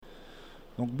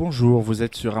Donc bonjour, vous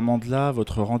êtes sur Amandla,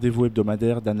 votre rendez-vous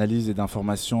hebdomadaire d'analyse et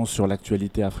d'information sur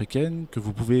l'actualité africaine, que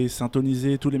vous pouvez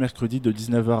syntoniser tous les mercredis de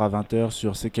 19h à 20h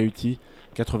sur CKUT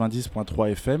 90.3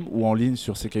 FM ou en ligne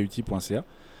sur ckut.ca.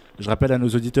 Je rappelle à nos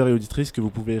auditeurs et auditrices que vous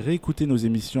pouvez réécouter nos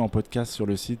émissions en podcast sur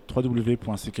le site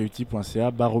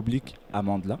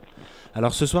www.ckut.ca/Amandla.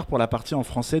 Alors ce soir, pour la partie en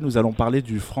français, nous allons parler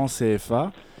du franc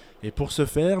CFA. Et pour ce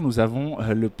faire, nous avons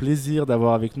le plaisir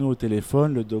d'avoir avec nous au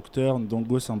téléphone le docteur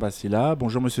Ndongo Samba Sylla.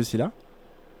 Bonjour Monsieur Sylla.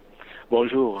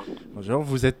 Bonjour. Bonjour,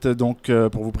 vous êtes donc,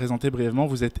 pour vous présenter brièvement,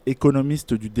 vous êtes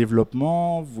économiste du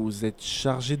développement, vous êtes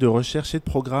chargé de recherche et de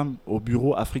programme au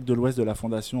bureau Afrique de l'Ouest de la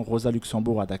Fondation Rosa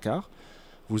Luxemburg à Dakar.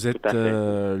 Vous êtes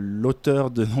l'auteur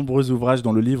de nombreux ouvrages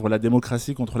dans le livre La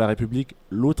démocratie contre la République,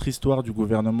 l'autre histoire du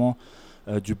gouvernement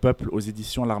du peuple aux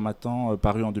éditions L'Harmattan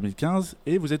paru en 2015.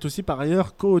 Et vous êtes aussi par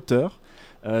ailleurs co-auteur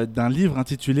d'un livre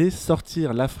intitulé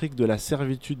Sortir l'Afrique de la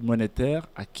servitude monétaire,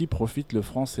 à qui profite le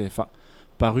franc CFA,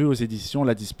 paru aux éditions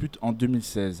La Dispute en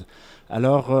 2016.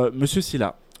 Alors, Monsieur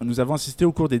Sylla, nous avons assisté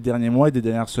au cours des derniers mois et des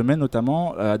dernières semaines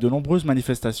notamment à de nombreuses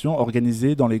manifestations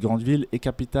organisées dans les grandes villes et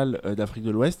capitales d'Afrique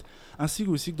de l'Ouest, ainsi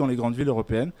aussi que dans les grandes villes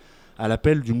européennes, à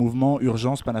l'appel du mouvement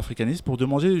Urgence panafricaniste pour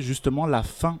demander justement la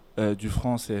fin du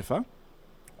franc CFA.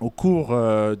 Au cours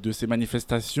de ces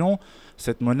manifestations,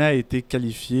 cette monnaie a été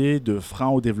qualifiée de frein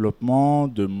au développement,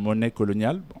 de monnaie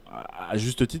coloniale, à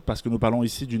juste titre parce que nous parlons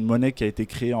ici d'une monnaie qui a été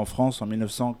créée en France en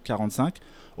 1945,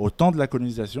 au temps de la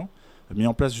colonisation, mis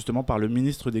en place justement par le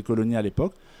ministre des colonies à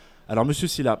l'époque. Alors Monsieur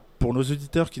Sylla, pour nos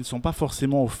auditeurs qui ne sont pas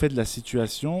forcément au fait de la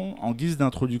situation, en guise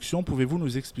d'introduction, pouvez-vous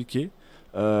nous expliquer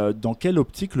dans quelle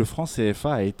optique le franc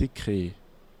CFA a été créé ?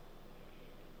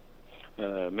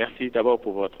 Merci d'abord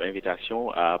pour votre invitation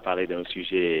à parler d'un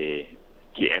sujet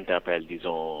qui interpelle,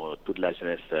 disons, toute la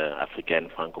jeunesse africaine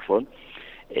francophone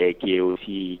et qui est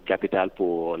aussi capital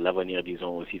pour l'avenir,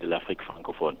 disons, aussi de l'Afrique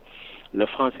francophone. Le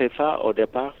franc CFA, au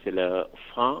départ, c'est le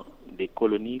franc des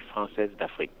colonies françaises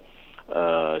d'Afrique.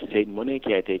 C'est une monnaie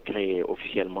qui a été créée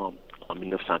officiellement en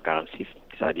 1946,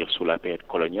 c'est-à-dire sous la période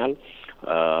coloniale,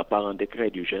 par un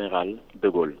décret du général de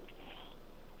Gaulle.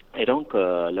 Et donc,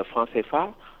 le franc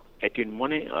CFA est une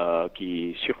monnaie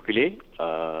qui circulait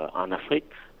en Afrique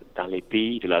dans les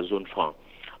pays de la zone franc.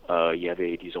 Il y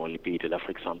avait, disons, les pays de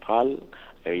l'Afrique centrale,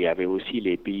 il y avait aussi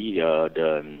les pays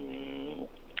de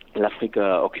l'Afrique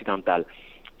occidentale,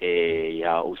 et il y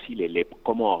a aussi les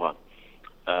Comores.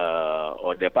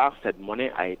 Au départ, cette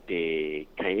monnaie a été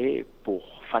créée pour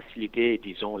faciliter,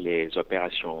 disons, les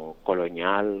opérations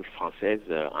coloniales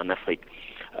françaises en Afrique,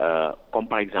 comme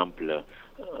par exemple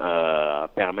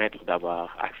permettre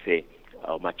d'avoir accès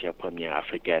aux matières premières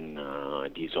africaines,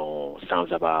 disons,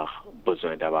 sans avoir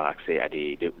besoin d'avoir accès à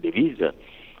des devises,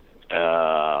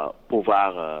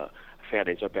 pouvoir faire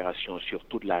des opérations sur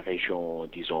toute la région,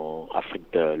 disons,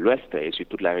 Afrique de l'Ouest et sur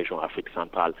toute la région Afrique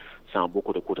centrale sans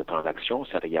beaucoup de coûts de transaction,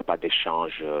 c'est-à-dire qu'il n'y a pas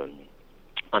d'échange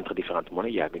entre différentes monnaies,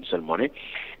 il n'y a qu'une seule monnaie,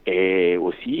 et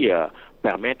aussi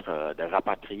permettre de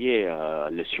rapatrier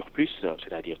le surplus,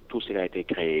 c'est-à-dire tout ce qui a été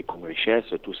créé comme richesse,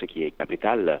 tout ce qui est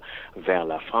capital, vers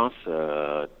la France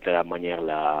de la manière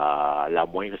la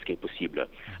moins risquée possible,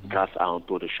 grâce à un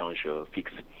taux de change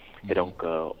fixe. Et donc,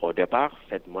 au départ,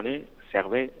 cette monnaie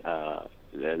servait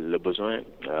le besoin,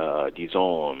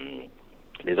 disons,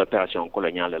 des opérations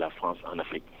coloniales de la France en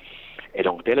Afrique. Et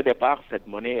donc, dès le départ, cette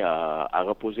monnaie a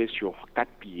reposé sur 4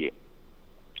 piliers.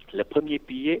 Le premier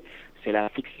pilier, c'est la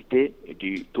fixité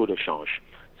du taux de change.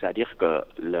 C'est-à-dire que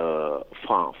le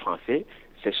franc français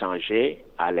s'échangeait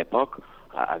à l'époque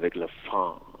avec le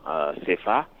franc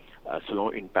CFA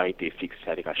selon une parité fixe.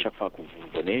 C'est-à-dire qu'à chaque fois que vous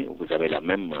venez, vous avez la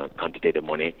même quantité de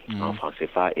monnaie en franc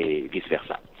CFA et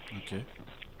vice-versa. Okay.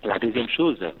 La deuxième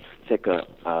chose, c'est que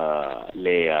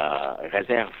les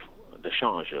réserves de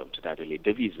change, c'est-à-dire les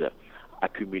devises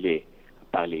accumulées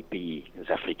par les pays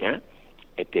africains,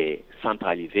 étaient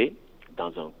centralisées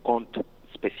dans un compte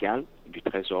spécial du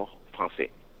Trésor français.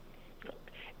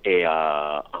 Et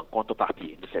en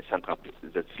contrepartie de cette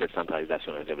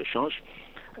centralisation des réserves de change,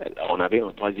 on avait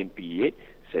un troisième pilier,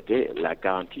 c'était la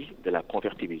garantie de la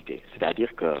convertibilité.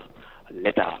 C'est-à-dire que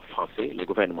l'État français, le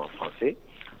gouvernement français,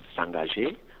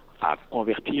 s'engageait à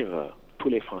convertir tous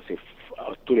les francs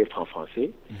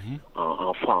français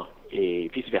en francs et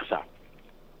vice-versa.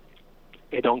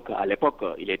 Et donc, à l'époque,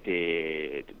 il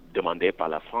était demandé par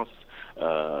la France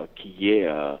qu'il y ait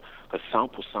que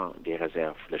 100% des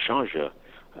réserves de change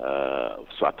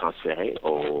soient transférées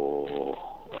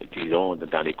disons,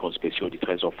 dans les comptes spéciaux du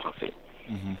Trésor français.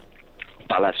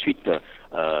 Par la suite,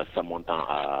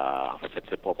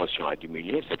 cette proportion a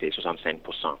diminué, c'était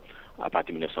 65% à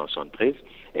partir de 1973,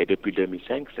 et depuis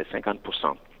 2005, c'est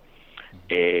 50%.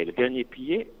 Et le dernier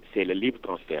pilier, c'est le libre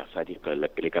transfert, c'est-à-dire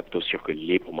que les capitaux circulent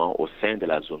librement au sein de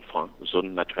la zone franc,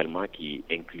 zone naturellement qui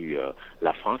inclut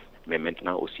la France, mais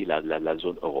maintenant aussi la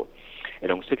zone euro. Et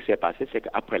donc ce qui s'est passé, c'est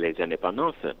qu'après les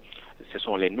indépendances, ce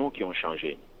sont les noms qui ont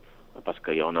changé. Parce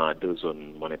qu'il y en a 2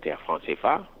 zones monétaires Franc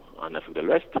CFA, en Afrique de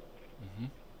l'Ouest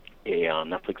et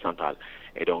en Afrique centrale.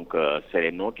 Et donc c'est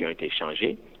les noms qui ont été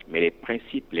changés, mais les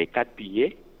principes, les 4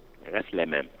 piliers restent les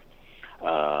mêmes.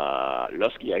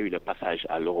 Lorsqu'il y a eu le passage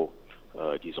à l'euro,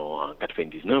 disons en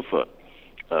 99,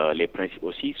 les principes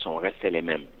aussi sont restés les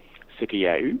mêmes. Ce qu'il y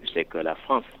a eu, c'est que la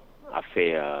France a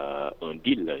fait un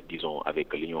deal, disons,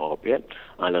 avec l'Union européenne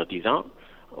en leur disant,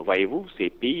 voyez-vous, ces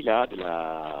pays-là de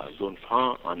la zone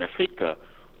franc en Afrique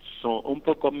sont un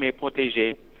peu comme mes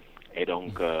protégés. Et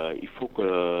donc, il faut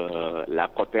que la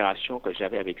coopération que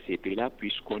j'avais avec ces pays-là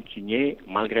puisse continuer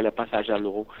malgré le passage à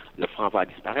l'euro. Le franc va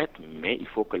disparaître, mais il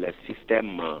faut que le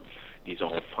système,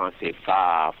 disons, franc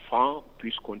CFA, franc,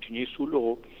 puisse continuer sous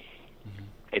l'euro.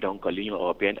 Et donc, l'Union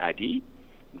européenne a dit,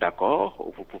 d'accord,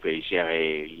 vous pouvez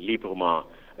gérer librement,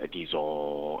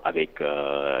 disons, avec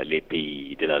les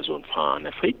pays de la zone franc en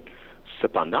Afrique.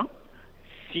 Cependant,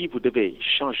 si vous devez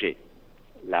changer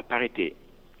la parité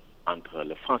entre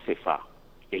le franc CFA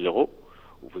et l'euro,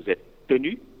 vous êtes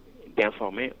tenu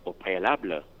d'informer au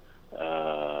préalable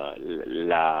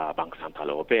la Banque centrale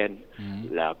européenne,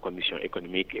 la Commission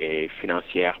économique et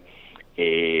financière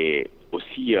et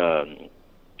aussi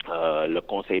le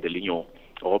Conseil de l'Union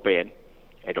européenne.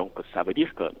 Et donc, ça veut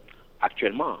dire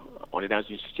qu'actuellement, on est dans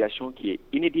une situation qui est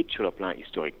inédite sur le plan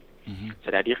historique.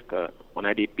 C'est-à-dire qu'on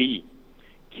a des pays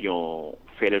qui ont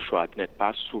fait le choix de n'être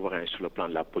pas souverains sur le plan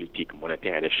de la politique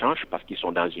monétaire et d'échange parce qu'ils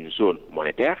sont dans une zone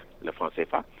monétaire, le franc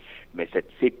CFA, mais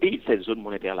ces pays, cette zone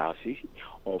monétaire-là aussi,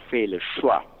 ont fait le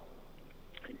choix,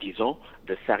 disons,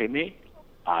 de s'arrimer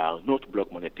à un autre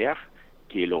bloc monétaire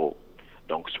qui est l'euro.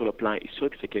 Donc, sur le plan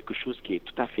historique, c'est quelque chose qui est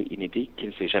tout à fait inédit, qui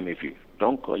ne s'est jamais vu.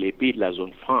 Donc, les pays de la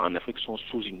zone franc en Afrique sont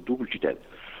sous une double tutelle,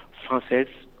 française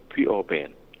puis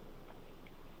européenne.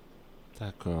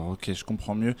 D'accord, ok, je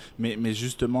comprends mieux. Mais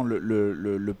justement,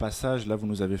 le passage, là, vous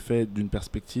nous avez fait d'une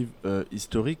perspective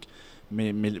historique,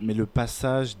 mais le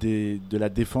passage de la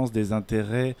défense des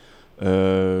intérêts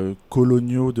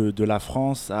coloniaux de la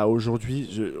France à aujourd'hui,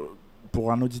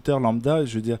 pour un auditeur lambda,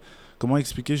 je veux dire, comment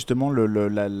expliquer justement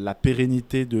la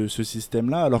pérennité de ce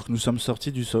système-là alors que nous sommes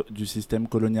sortis du système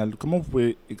colonial? Comment vous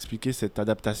pouvez expliquer cette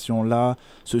adaptation-là,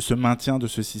 ce maintien de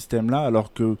ce système-là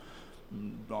alors que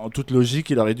en toute logique,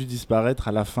 il aurait dû disparaître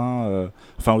à la fin,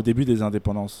 au début des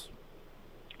indépendances?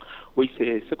 Oui,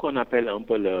 c'est ce qu'on appelle un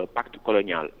peu le pacte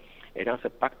colonial. Et dans ce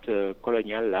pacte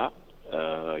colonial-là,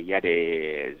 il y a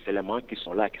des éléments qui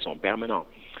sont là, qui sont permanents.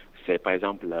 C'est par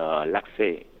exemple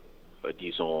l'accès,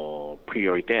 disons,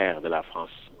 prioritaire de la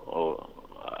France,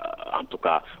 en tout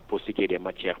cas pour ce qui est des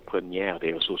matières premières,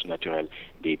 des ressources naturelles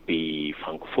des pays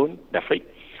francophones d'Afrique,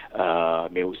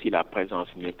 mais aussi la présence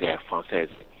militaire française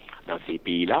dans ces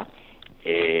pays-là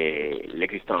et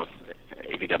l'existence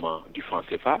évidemment du franc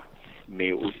CFA,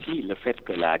 mais aussi le fait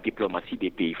que la diplomatie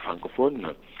des pays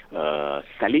francophones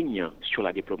s'aligne sur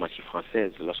la diplomatie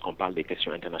française lorsqu'on parle des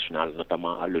questions internationales,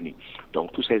 notamment à l'ONU.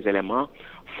 Donc tous ces éléments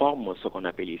forment ce qu'on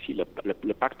appelle ici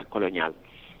le pacte colonial.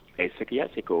 Et ce qu'il y a,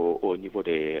 c'est qu'au niveau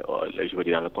je veux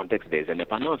dire dans le contexte des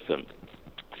indépendances,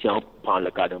 si on prend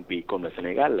le cas d'un pays comme le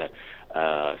Sénégal,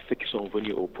 ceux qui sont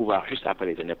venus au pouvoir juste après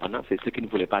les indépendances, c'est ceux qui ne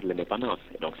voulaient pas de l'indépendance.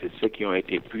 Donc c'est ceux qui ont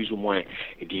été plus ou moins,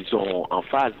 disons, en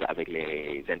phase avec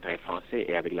les intérêts français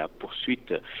et avec la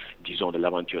poursuite, disons, de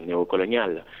l'aventure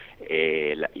néocoloniale.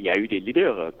 Et il y a eu des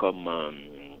leaders comme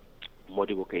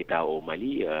Modibo Keïta au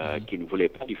Mali, qui ne voulait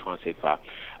pas du franc CFA.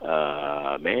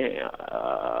 Mais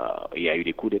il y a eu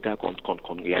des coups d'État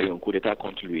il y a eu un coup d'État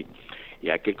contre lui. Il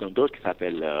y a quelqu'un d'autre qui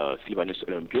s'appelle Sylvanus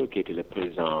Olympio, qui était le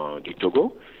président du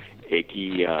Togo, et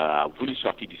qui a voulu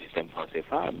sortir du système franc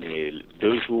CFA, mais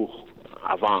 2 jours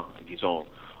avant, disons,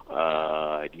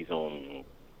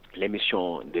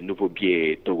 l'émission des nouveaux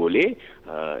billets togolais,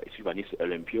 Sylvanus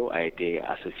Olympio a été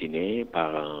assassiné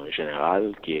par un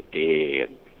général qui était,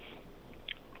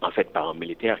 en fait, par un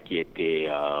militaire qui était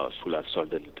sous la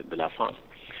solde de la France.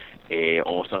 Et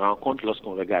on se rend compte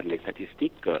lorsqu'on regarde les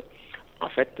statistiques, en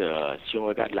fait, si on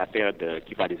regarde la période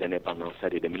qui va des indépendances,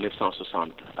 c'est-à-dire de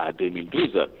 1960 à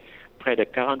 2012, près de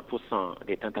 40%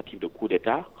 des tentatives de coup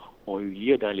d'État ont eu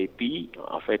lieu dans les pays,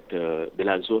 en fait, de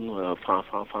la zone franc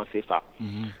CFA.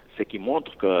 ce qui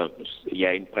montre qu'il y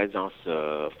a une présence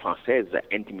française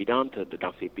intimidante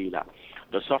dans ces pays-là.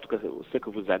 De sorte que ce que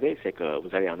vous avez, c'est que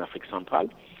vous avez en Afrique centrale,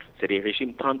 c'est des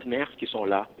régimes trentenaires qui sont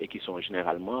là et qui sont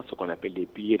généralement ce qu'on appelle des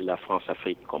piliers de la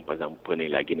France-Afrique, comme par exemple, prenez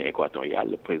la Guinée équatoriale,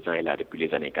 le président est là depuis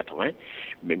les années 80,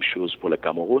 même chose pour le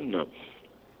Cameroun.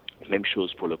 Même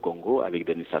chose pour le Congo avec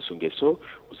Denis Sassou Nguesso.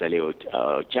 Vous allez au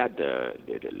Tchad,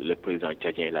 le président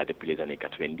tchadien est là depuis les années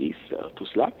 90, tout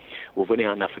cela. Vous venez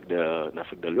en Afrique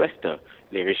de l'Ouest,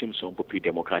 les régimes sont un peu plus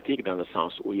démocratiques dans le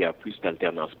sens où il y a plus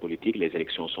d'alternance politique, les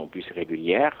élections sont plus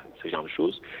régulières, ce genre de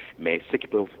choses. Mais ceux qui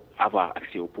peuvent avoir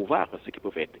accès au pouvoir, ceux qui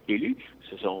peuvent être élus,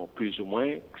 ce sont plus ou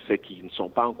moins ceux qui ne sont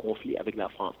pas en conflit avec la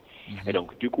France. Et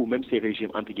donc, du coup, même ces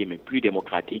régimes, entre guillemets, plus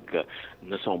démocratiques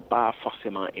ne sont pas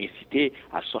forcément incités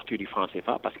à sortir du franc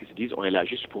CFA parce qu'ils se disent on est là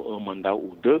juste pour un mandat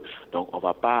ou deux, donc on ne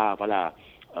va pas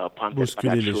prendre cette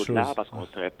patate chaude-là parce qu'on ne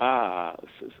saurait pas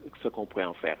ce qu'on pourrait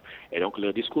en faire. Et donc,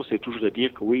 leur discours, c'est toujours de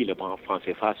dire que oui, le franc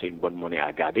CFA, c'est une bonne monnaie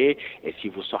à garder et si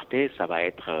vous sortez, ça va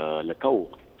être le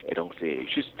chaos. Et donc, c'est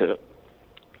juste...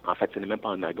 En fait, ce n'est même pas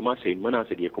un argument, c'est une menace,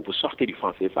 c'est-à-dire que vous sortez du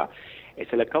franc CFA et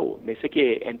c'est le chaos. Mais ce qui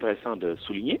est intéressant de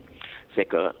souligner, c'est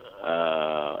que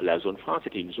la zone franc,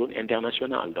 c'était une zone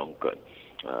internationale. Donc,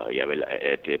 elle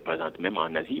était présente même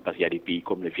en Asie, parce qu'il y a des pays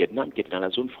comme le Vietnam qui étaient dans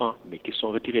la zone franc, mais qui se sont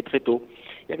retirés très tôt.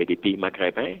 Il y avait des pays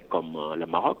maghrébins comme le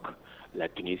Maroc, la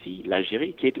Tunisie,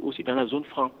 l'Algérie, qui étaient aussi dans la zone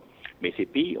franc. Mais ces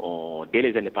pays ont, dès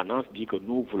les indépendances, dit que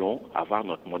nous voulons avoir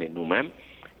notre monnaie nous-mêmes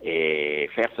et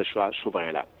faire ce choix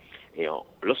souverain-là. Et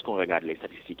lorsqu'on regarde les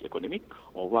statistiques économiques,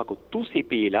 on voit que tous ces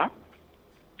pays-là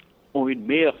ont une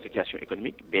meilleure situation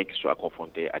économique, bien qu'ils soient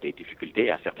confrontés à des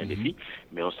difficultés, à certains défis,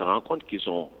 mais on se rend compte qu'ils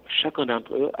ont, chacun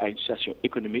d'entre eux a une situation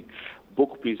économique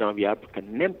beaucoup plus enviable que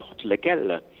n'importe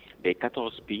lequel des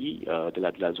 14 pays de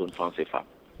la zone franc CFA.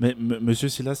 Mais Monsieur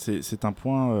Sylla, c'est un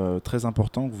point très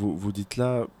important que vous dites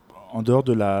là, en dehors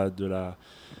du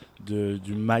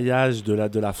maillage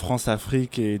de la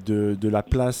France-Afrique et de la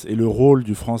place et le rôle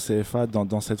du franc CFA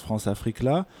dans cette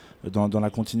France-Afrique-là, dans la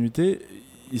continuité,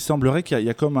 il semblerait qu'il y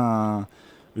a comme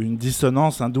une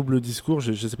dissonance, un double discours,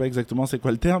 je ne sais pas exactement c'est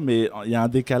quoi le terme, mais il y a un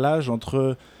décalage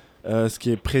entre ce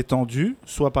qui est prétendu,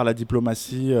 soit par la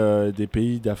diplomatie des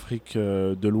pays d'Afrique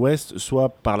de l'Ouest, soit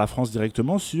par la France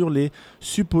directement, sur les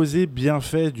supposés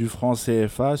bienfaits du franc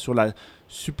CFA, sur la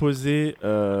supposée,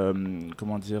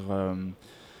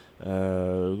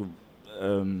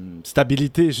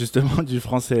 stabilité justement du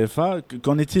franc CFA.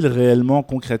 Qu'en est-il réellement,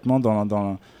 concrètement,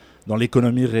 dans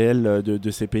l'économie réelle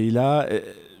de ces pays-là?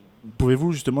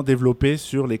 Pouvez-vous justement développer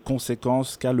sur les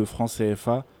conséquences qu'a le franc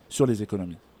CFA sur les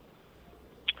économies?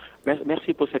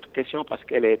 Merci pour cette question parce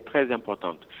qu'elle est très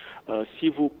importante. Si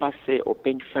vous passez au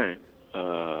peigne fin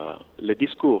le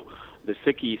discours de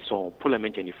ceux qui sont pour le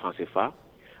maintien du franc CFA,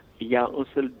 il y a un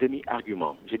seul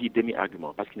demi-argument. Je dis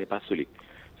demi-argument parce qu'il n'est pas solide.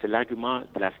 C'est l'argument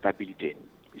de la stabilité.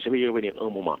 Je vais y revenir un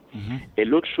moment. Et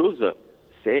l'autre chose,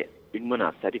 c'est une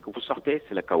menace. C'est-à-dire que vous sortez,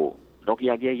 c'est le chaos. Donc, il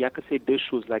y a que ces deux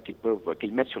choses-là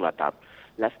qu'ils mettent sur la table.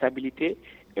 La stabilité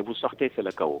et vous sortez, c'est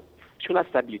le chaos. Sur la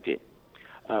stabilité,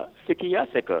 ce qu'il y a,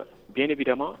 c'est que, bien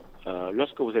évidemment,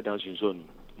 lorsque vous êtes dans une zone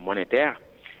monétaire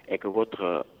et que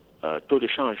votre taux de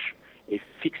change est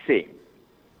fixé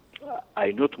à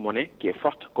une autre monnaie qui est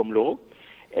forte comme l'euro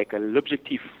et que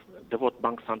l'objectif de votre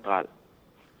banque centrale,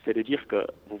 c'est de dire que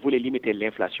vous voulez limiter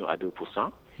l'inflation à 2%,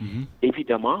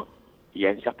 évidemment, il y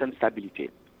a une certaine stabilité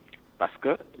parce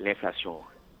que l'inflation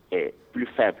est plus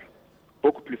faible,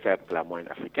 beaucoup plus faible que la moyenne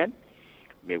africaine,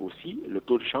 mais aussi le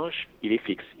taux de change, il est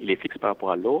fixe. Il est fixe par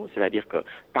rapport à l'euro, c'est-à-dire que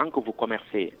tant que vous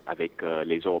commercez avec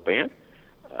les Européens,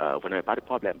 vous n'avez pas de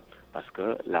problème parce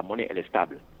que la monnaie, elle est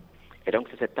stable. Et donc,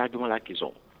 c'est cet argument-là qu'ils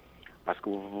ont. Parce que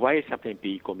vous voyez certains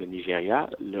pays comme le Nigeria,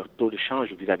 leur taux de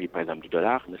change vis-à-vis, par exemple, du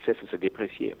dollar ne cesse de se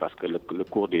déprécier parce que le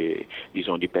cours du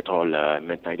pétrole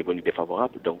maintenant est devenu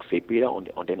défavorable. Donc, ces pays-là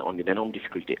ont d'énormes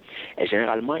difficultés. Et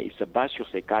généralement, ils se basent sur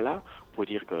ces cas-là pour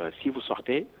dire que si vous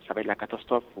sortez, ça va être la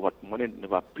catastrophe, votre monnaie ne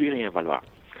va plus rien valoir.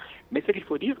 Mais ce qu'il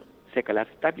faut dire, c'est que la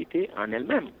stabilité en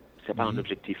elle-même, ce n'est pas un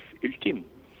objectif ultime.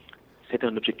 C'est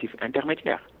un objectif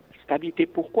intermédiaire. Stabilité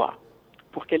pourquoi?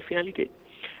 Pour quelle finalité?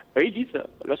 Eux, ils disent,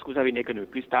 lorsque vous avez une économie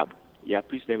plus stable, il y a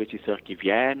plus d'investisseurs qui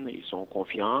viennent, ils sont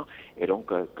confiants, et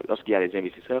donc lorsqu'il y a des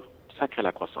investisseurs, ça crée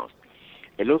la croissance.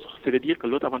 Et l'autre, c'est de dire que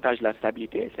l'autre avantage de la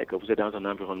stabilité, c'est que vous êtes dans un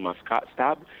environnement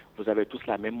stable, vous avez tous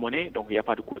la même monnaie, donc il n'y a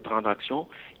pas de coût de transaction,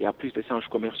 il y a plus d'échanges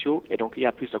commerciaux, et donc il y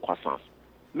a plus de croissance.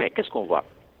 Mais qu'est-ce qu'on voit?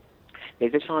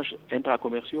 Les échanges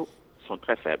intracommerciaux sont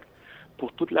très faibles.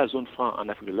 Pour toute la zone franc en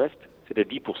Afrique de l'Ouest, c'est de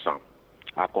 10%,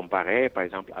 à comparer, par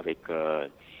exemple, avec...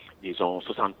 disons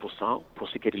 60% pour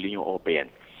ce qui est de l'Union européenne.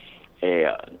 Et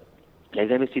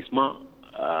les investissements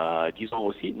disons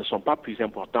aussi, ne sont pas plus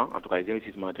importants, en tout cas les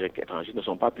investissements directs étrangers ne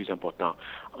sont pas plus importants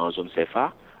en zone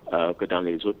CFA que dans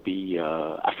les autres pays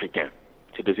africains.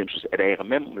 C'est deuxième chose. Et d'ailleurs,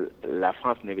 même la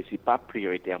France n'investit pas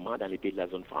prioritairement dans les pays de la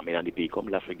zone franc, mais dans des pays comme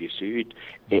l'Afrique du Sud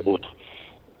et autres.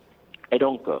 Et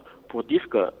donc, pour dire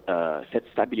que cette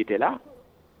stabilité-là,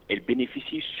 elle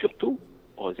bénéficie surtout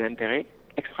aux intérêts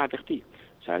extravertis,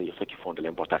 c'est-à-dire ceux qui font de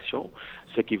l'importation,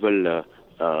 ceux qui veulent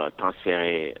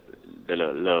transférer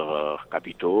leurs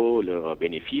capitaux, leurs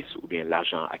bénéfices, ou bien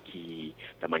l'argent acquis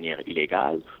de manière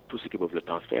illégale, tous ceux qui peuvent le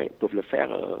transférer peuvent le faire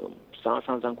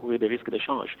sans encourir de risques de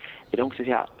change. Et donc, c'est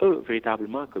à eux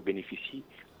véritablement que bénéficient,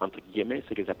 entre guillemets,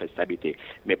 ce qu'ils appellent stabilité,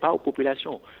 mais pas aux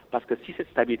populations. Parce que si cette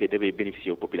stabilité devait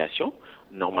bénéficier aux populations,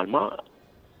 normalement,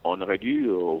 on aurait dû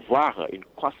voir une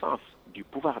croissance du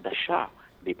pouvoir d'achat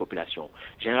des populations.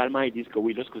 Généralement, ils disent que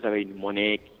oui, lorsque vous avez une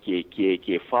monnaie qui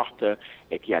est forte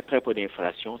et qui a très peu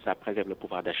d'inflation, ça préserve le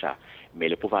pouvoir d'achat. Mais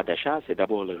le pouvoir d'achat, c'est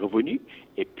d'abord le revenu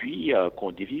et puis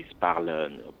qu'on divise par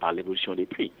l'évolution des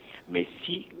prix. Mais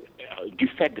si, du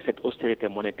fait de cette austérité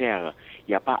monétaire,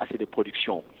 il n'y a pas assez de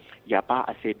production, il n'y a pas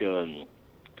assez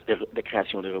de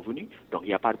création de revenus, donc il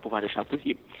n'y a pas de pouvoir d'achat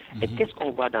possible. Et qu'est-ce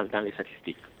qu'on voit dans les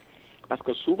statistiques? Parce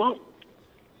que souvent,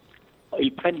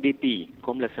 ils prennent des pays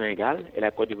comme le Sénégal et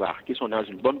la Côte d'Ivoire qui sont dans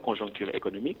une bonne conjoncture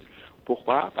économique.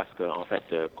 Pourquoi? Parce qu'en fait,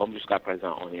 comme jusqu'à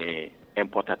présent, on est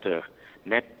importateur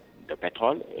net de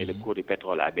pétrole et le cours du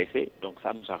pétrole a baissé, donc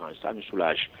ça nous arrange, ça nous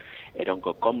soulage. Et donc,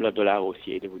 comme le dollar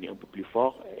aussi est devenu un peu plus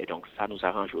fort, et donc ça nous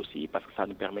arrange aussi parce que ça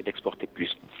nous permet d'exporter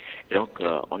plus. Et donc,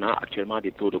 on a actuellement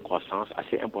des taux de croissance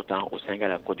assez importants au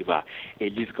Sénégal et à la Côte d'Ivoire. Et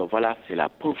ils disent que voilà, c'est la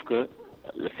preuve que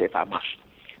le CFA marche.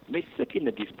 Mais ce qu'ils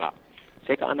ne disent pas,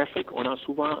 c'est qu'en Afrique, on a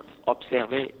souvent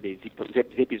observé des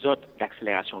épisodes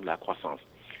d'accélération de la croissance.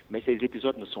 Mais ces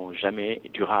épisodes ne sont jamais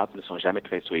durables, ne sont jamais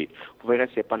très solides. Vous pouvez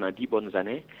rester pendant 10 bonnes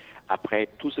années. Après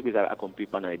tout ce que vous avez accompli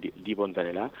pendant les 10 bonnes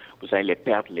années-là, vous allez les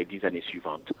perdre les 10 années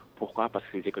suivantes. Pourquoi? Parce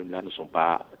que ces économies-là ne sont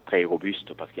pas très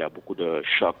robustes, parce qu'il y a beaucoup de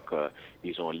chocs,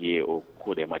 disons, liés au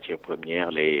cours des matières premières,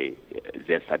 les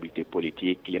instabilités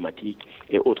politiques, climatiques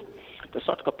et autres. De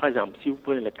sorte que, par exemple, si vous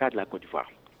prenez le cas de la Côte d'Ivoire,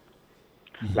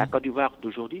 la Côte d'Ivoire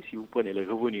d'aujourd'hui, si vous prenez le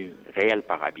revenu réel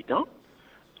par habitant,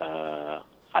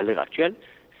 à l'heure actuelle,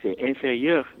 c'est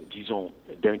inférieur, disons,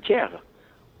 d'un tiers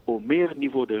au meilleur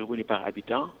niveau de revenu par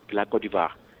habitant de la Côte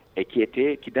d'Ivoire, et qui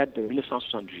date de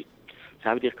 1978.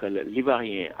 Ça veut dire que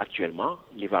l'Ivoirien actuellement,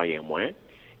 l'Ivoirien moyen,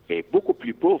 est beaucoup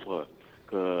plus pauvre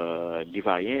que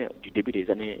l'Ivoirien du début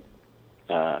des années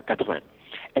 80. Et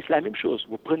c'est la même chose,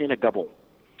 vous prenez le Gabon.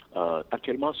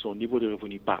 Actuellement, son niveau de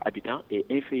revenu par habitant est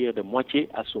inférieur de moitié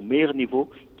à son meilleur niveau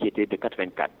qui était de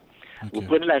 84. Okay. Vous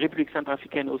prenez la République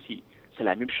centrafricaine aussi, c'est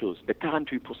la même chose, de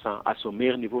 48% à son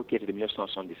meilleur niveau qui était de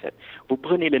 1977. Vous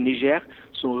prenez le Niger,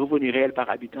 son revenu réel par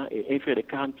habitant est inférieur de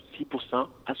 46%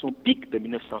 à son pic de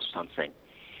 1965.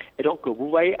 Et donc, vous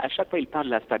voyez, à chaque fois, il parle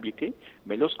de la stabilité,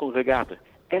 mais lorsqu'on regarde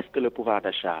est-ce que le pouvoir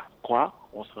d'achat croît,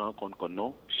 on se rend compte que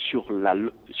non, sur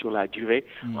la durée,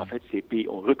 en fait, ces pays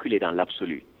ont reculé dans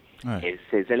l'absolu. Ouais. Et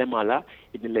ces éléments-là,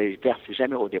 ils ne les versent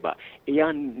jamais au débat. Et il y a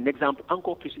un exemple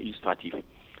encore plus illustratif.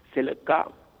 C'est le cas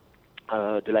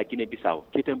de la Guinée-Bissau,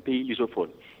 qui est un pays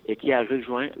lusophone et qui a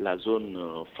rejoint la zone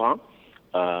franc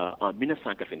en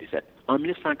 1997. En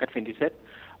 1997,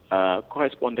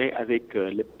 correspondait avec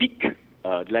le pic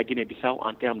de la Guinée-Bissau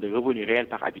en termes de revenus réels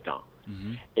par habitant.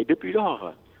 Et depuis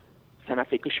lors, ça n'a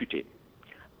fait que chuter.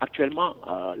 Actuellement,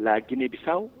 la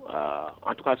Guinée-Bissau,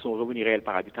 en tout cas son revenu réel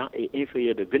par habitant, est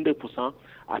inférieur de 22%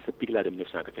 à ce pic-là de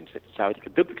 1997. Ça veut dire que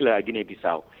depuis que la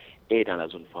Guinée-Bissau est dans la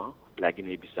zone franc, la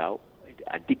Guinée-Bissau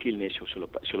a décliné sur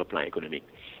le plan économique.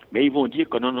 Mais ils vont dire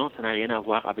que non, ça n'a rien à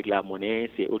voir avec la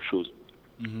monnaie, c'est autre chose.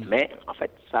 Mais en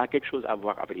fait, ça a quelque chose à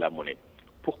voir avec la monnaie.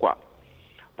 Pourquoi?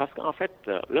 Parce qu'en fait,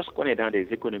 lorsqu'on est dans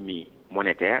des économies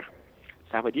monétaires,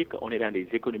 ça veut dire qu'on est dans des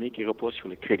économies qui reposent sur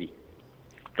le crédit.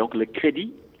 Donc le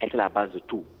crédit est la base de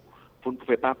tout. Vous ne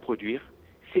pouvez pas produire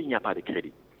s'il n'y a pas de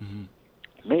crédit.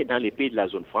 Mais dans les pays de la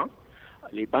zone franc,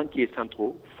 les banquiers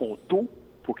centraux font tout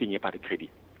pour qu'il n'y ait pas de crédit.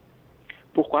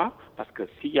 Pourquoi? Parce que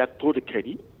s'il y a trop de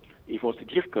crédit, ils vont se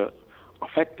dire que, en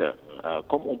fait,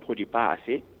 comme on ne produit pas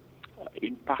assez,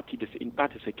 une partie de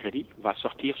ce crédit va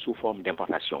sortir sous forme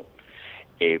d'importation.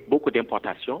 Et beaucoup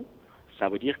d'importations, ça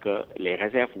veut dire que les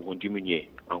réserves vont diminuer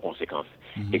en conséquence.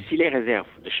 Et si les réserves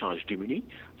de change diminuent,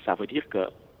 ça veut dire que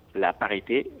la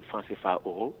parité franc CFA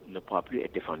euro ne pourra plus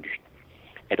être défendue.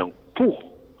 Et donc, pour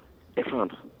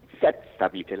défendre cette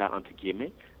stabilité-là, entre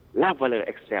guillemets, la valeur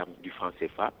externe du franc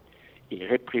CFA, il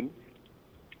réprime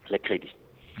le crédit.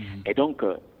 Et donc,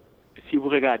 si vous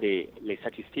regardez les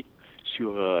statistiques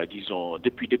sur, disons,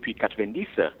 depuis 90,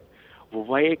 vous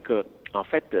voyez que en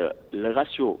fait, le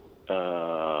ratio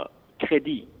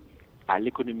crédit à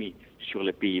l'économie sur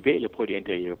le PIB, le produit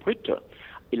intérieur brut,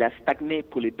 il a stagné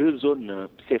pour les deux zones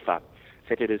CFA.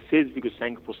 C'était de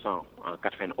 16,5% en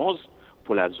 91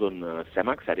 pour la zone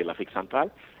CEMAC, c'est-à-dire l'Afrique centrale.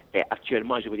 Et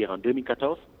actuellement, je veux dire en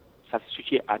 2014, ça se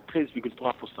situe à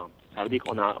 13,3%. Ça veut dire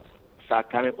ça a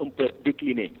quand même un peu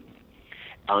décliné.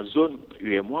 En zone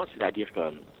UEMOA, c'est-à-dire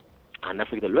qu'en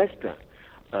Afrique de l'Ouest,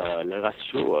 le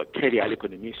ratio crédit à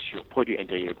l'économie sur produit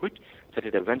intérieur brut,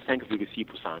 c'était de 25,6%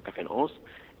 en 91.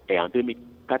 Et en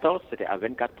 2014, c'était à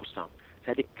 24%.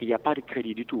 C'est-à-dire qu'il n'y a pas de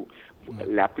crédit du tout.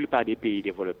 La plupart des pays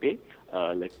développés,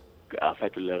 en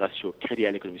fait, le ratio crédit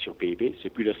à l'économie sur PIB, c'est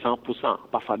plus de 100%,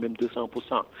 parfois même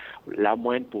 200%. La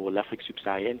moyenne pour l'Afrique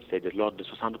subsaharienne, c'est de l'ordre de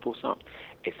 60%.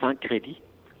 Et sans crédit,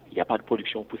 il n'y a pas de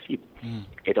production possible.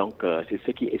 Et donc, c'est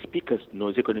ce qui explique que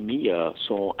nos économies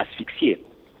sont asphyxiées.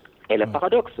 Et le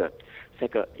paradoxe, c'est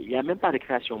qu'il n'y a même pas de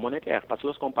création monétaire. Parce que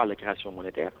lorsqu'on parle de création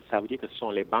monétaire, ça veut dire que ce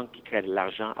sont les banques qui créent de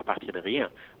l'argent à partir de rien,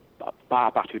 pas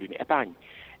à partir d'une épargne.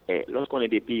 Et lorsqu'on est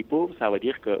des pays pauvres, ça veut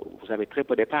dire que vous avez très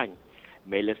peu d'épargne.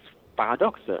 Mais le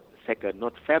paradoxe, c'est que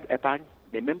notre faible épargne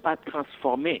n'est même pas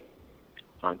transformée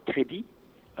en crédit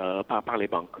par les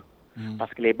banques.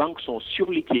 Parce que les banques sont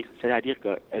surliquées, c'est-à-dire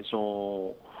qu'elles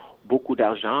ont beaucoup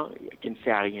d'argent qui ne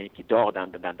sert à rien, qui dort dans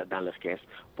leur caisse.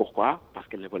 Pourquoi? Parce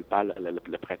qu'elles ne veulent pas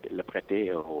le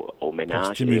prêter aux ménages.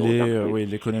 Pour stimuler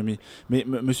l'économie. Mais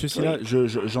Monsieur Sylla,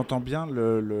 j'entends bien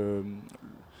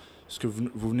ce que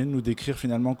vous venez de nous décrire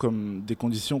finalement comme des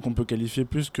conditions qu'on peut qualifier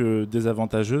plus que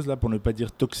désavantageuses, là, pour ne pas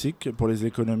dire toxiques pour les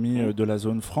économies de la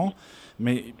zone franc.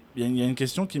 Mais il y a une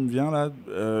question qui me vient là.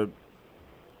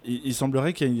 Il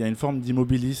semblerait qu'il y a une forme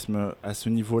d'immobilisme à ce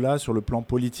niveau-là sur le plan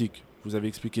politique. Vous avez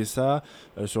expliqué ça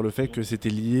sur le fait que c'était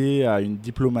lié à une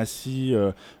diplomatie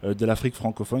de l'Afrique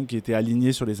francophone qui était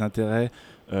alignée sur les intérêts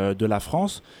de la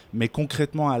France. Mais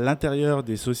concrètement, à l'intérieur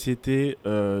des sociétés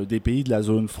des pays de la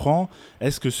zone franc,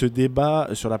 est-ce que ce débat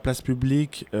sur la place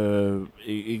publique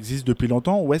existe depuis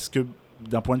longtemps, ou est-ce que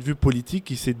d'un point de vue politique,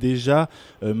 il s'est déjà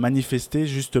manifesté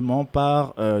justement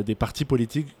par des partis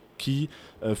politiques qui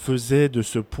faisaient de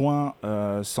ce point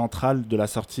central de la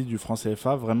sortie du franc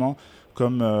CFA vraiment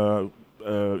comme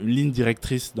une ligne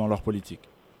directrice dans leur politique?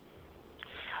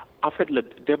 En fait, le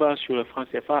débat sur le franc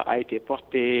CFA a été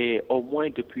porté au moins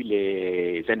depuis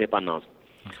les indépendances.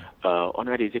 On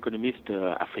a des économistes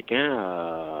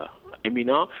africains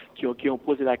éminents qui ont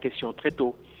posé la question très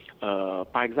tôt.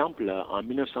 Par exemple, en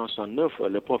 1969,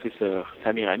 le professeur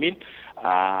Samir Amin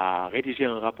a rédigé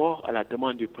un rapport à la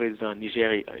demande du président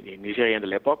nigérien de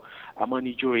l'époque,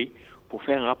 Amandla CKUT, pour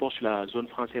faire un rapport sur la zone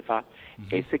franc CFA.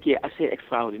 Et ce qui est assez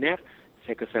extraordinaire,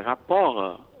 c'est que ce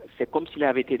rapport, c'est comme s'il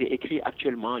avait été écrit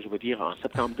actuellement, je veux dire en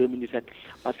septembre 2017,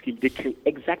 parce qu'il décrit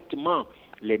exactement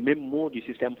les mêmes mots du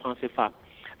système franc CFA.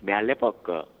 Mais à l'époque,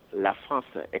 la France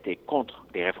était contre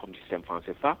des réformes du système franc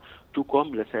CFA, tout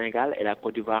comme le Sénégal et la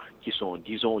Côte d'Ivoire, qui sont,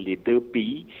 disons, les deux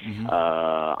pays,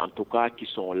 en tout cas, qui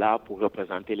sont là pour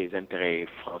représenter les intérêts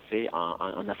français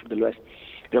en Afrique de l'Ouest.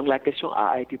 Donc la question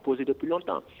a été posée depuis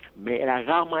longtemps, mais elle a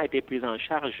rarement été prise en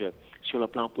charge sur le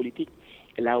plan politique.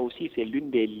 Et là aussi, c'est l'une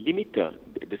des limites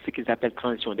de ce qu'ils appellent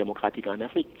transition démocratique en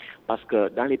Afrique. Parce que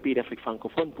dans les pays d'Afrique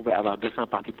francophone, vous pouvez avoir 200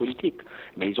 partis politiques,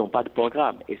 mais ils n'ont pas de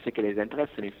programme. Et ce qui les intéresse,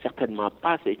 ce n'est certainement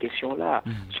pas ces questions-là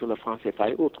sur le franc CFA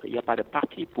et autres. Il n'y a pas de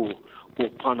parti pour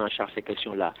prendre en charge ces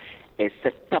questions-là. Et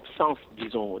cette absence,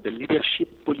 disons, de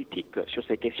leadership politique sur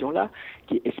ces questions-là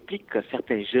qui explique que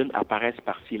certains jeunes apparaissent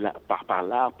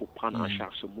par-là pour prendre en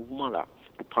charge ce mouvement-là.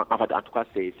 En tout cas,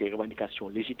 ces revendications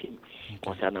légitimes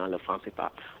concernant le franc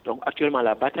CFA. Donc, actuellement,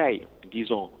 la bataille,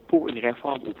 disons, pour une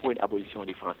réforme ou pour une abolition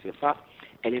du franc CFA,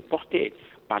 elle est portée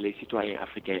par les citoyens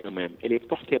africains eux-mêmes, elle est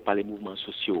portée par les mouvements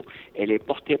sociaux, elle est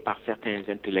portée par certains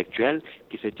intellectuels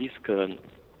qui se disent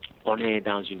qu'on est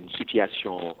dans une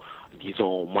situation,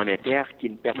 disons, monétaire qui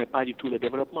ne permet pas du tout le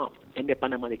développement.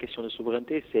 Indépendamment des questions de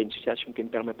souveraineté, c'est une situation qui ne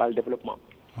permet pas le développement.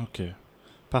 Ok.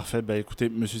 Parfait. Écoutez,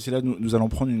 Monsieur Sylla, nous allons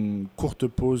prendre une courte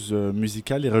pause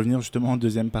musicale et revenir justement en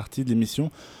deuxième partie de l'émission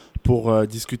pour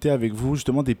discuter avec vous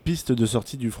justement des pistes de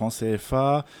sortie du franc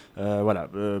CFA,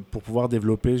 pour pouvoir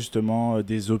développer justement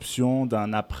des options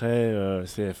d'un après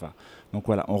CFA. Donc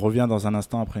voilà, on revient dans un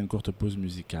instant après une courte pause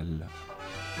musicale.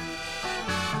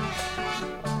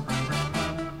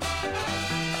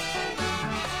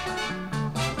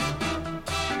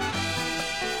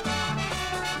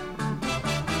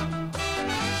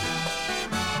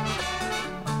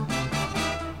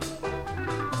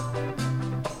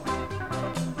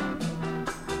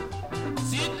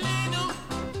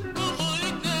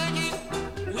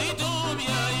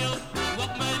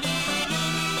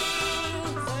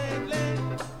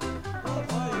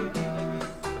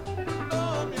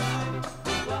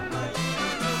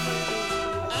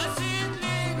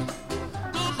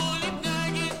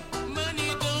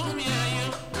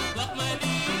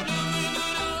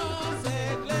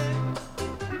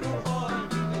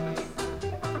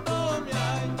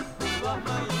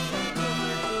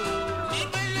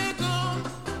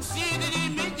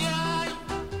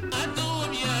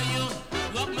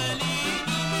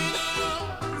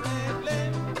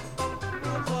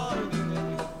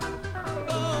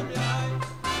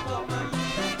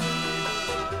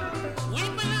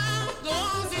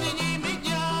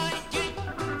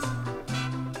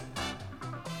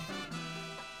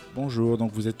 Bonjour,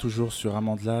 donc vous êtes toujours sur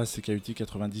Amandla CKUT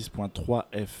 90.3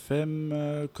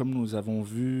 FM. Comme nous avons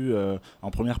vu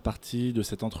en première partie de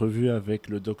cette entrevue avec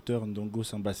le docteur Ndongo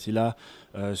Samba Sylla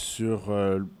sur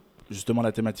justement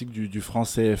la thématique du franc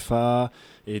CFA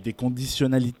et des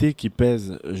conditionnalités qui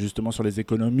pèsent justement sur les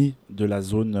économies de la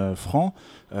zone franc.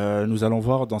 Nous allons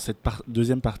voir dans cette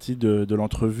deuxième partie de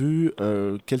l'entrevue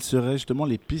quelles seraient justement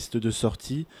les pistes de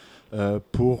sortie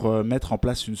pour mettre en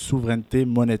place une souveraineté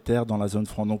monétaire dans la zone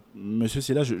franc. Donc, Monsieur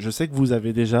Sylla, je sais que vous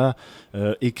avez déjà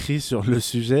écrit sur le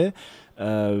sujet.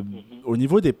 Au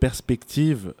niveau des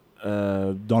perspectives,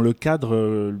 dans le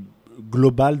cadre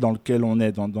global dans lequel on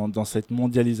est, dans cette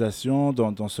mondialisation,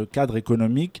 dans ce cadre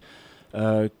économique,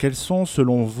 quelles sont,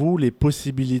 selon vous, les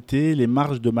possibilités, les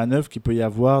marges de manœuvre qu'il peut y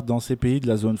avoir dans ces pays de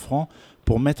la zone franc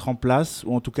pour mettre en place,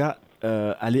 ou en tout cas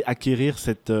aller acquérir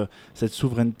cette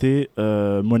souveraineté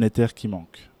monétaire qui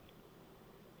manque?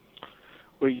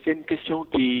 Oui, c'est une question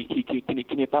qui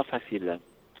n'est pas facile.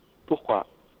 Pourquoi?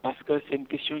 Parce que c'est une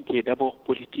question qui est d'abord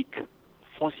politique,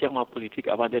 foncièrement politique,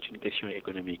 avant d'être une question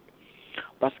économique.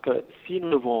 Parce que si nous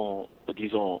devons,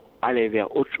 disons, aller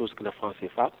vers autre chose que le franc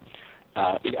CFA,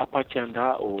 il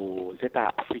appartiendra aux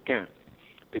États africains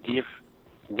de dire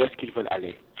où est-ce qu'ils veulent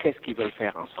aller, qu'est-ce qu'ils veulent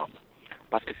faire ensemble.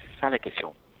 Parce que c'est ça la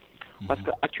question. Parce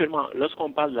qu'actuellement,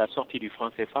 lorsqu'on parle de la sortie du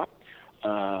franc CFA,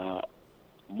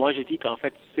 moi je dis qu'en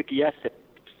fait, ce qu'il y a, c'est,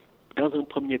 dans un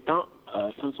premier temps,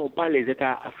 ce ne sont pas les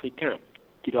États africains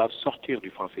qui doivent sortir du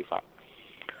franc CFA.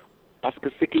 Parce que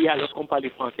ce qu'il y a lorsqu'on parle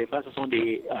du franc CFA, ce sont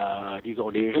des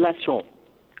relations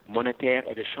monétaires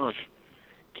et de change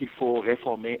qu'il faut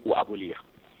réformer ou abolir.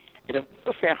 Et donc,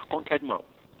 on peut faire concrètement.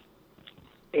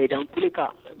 Et dans tous les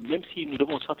cas, même si nous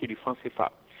devons sortir du franc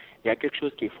CFA, il y a quelque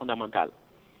chose qui est fondamental.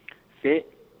 C'est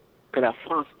que la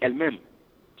France elle-même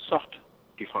sorte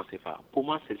du franc CFA. Pour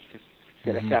moi, c'est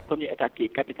la première étape qui est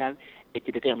capitale et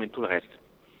qui détermine tout le reste.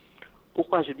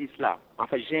 Pourquoi je dis cela? En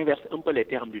fait, j'inverse un peu les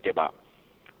termes du débat.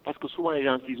 Parce que souvent les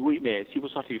gens disent, oui, mais si vous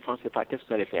sortez du franc CFA, qu'est-ce que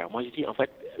vous allez faire? Moi, je dis, en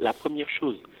fait, la première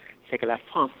chose, c'est que la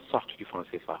France sorte du franc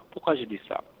CFA. Pourquoi je dis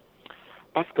ça?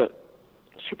 Parce que,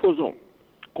 supposons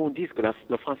qu'on dise que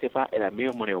le franc CFA est la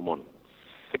meilleure monnaie au monde,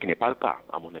 ce qui n'est pas le cas,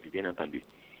 à mon avis, bien entendu.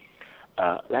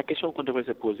 La question qu'on devrait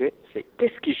se poser, c'est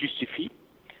qu'est-ce qui justifie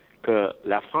que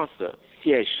la France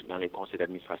siège dans les conseils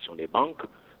d'administration des banques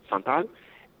centrales?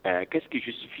 Qu'est-ce qui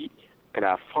justifie que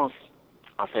la France,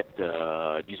 en fait,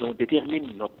 disons,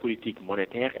 détermine notre politique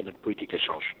monétaire et notre politique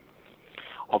d'échange?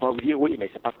 On va vous dire, oui, mais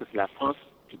c'est parce que c'est la France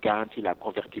qui garantit la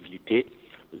convertibilité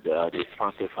des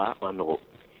francs CFA en euros.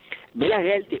 Mais la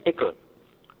réalité est que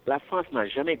la France n'a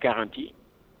jamais garanti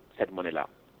cette monnaie-là.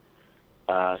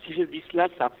 Si je dis cela,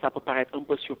 ça peut paraître un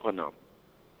peu surprenant.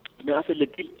 Mais en fait, le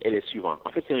deal est le suivant. En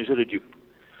fait, c'est un jeu de dupes.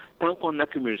 Tant qu'on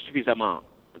accumule suffisamment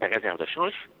de réserves de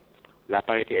change, la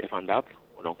parité est défendable,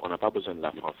 donc on n'a pas besoin de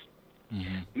la France.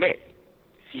 Mais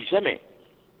si jamais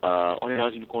on est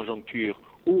dans une conjoncture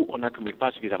où on n'accumule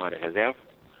pas suffisamment de réserves,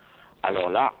 alors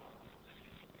là,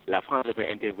 la France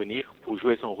devrait intervenir pour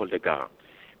jouer son rôle de garant.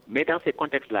 Mais dans ces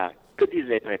contextes-là, que disent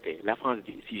les traités? La France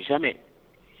dit, si jamais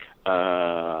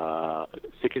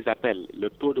ce qu'ils appellent le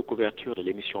taux de couverture de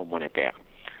l'émission monétaire,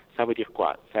 ça veut dire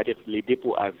quoi? Ça veut dire les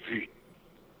dépôts à vue.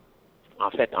 En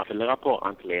fait, le rapport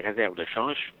entre les réserves de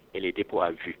change et les dépôts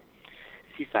à vue.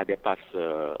 Si ça dépasse,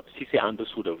 si c'est en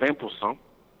dessous de 20%,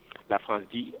 la France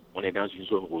dit on est dans une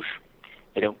zone rouge.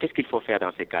 Et donc, qu'est-ce qu'il faut faire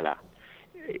dans ces cas-là?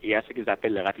 Il y a ce qu'ils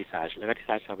appellent le ratissage. Le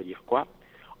ratissage, ça veut dire quoi?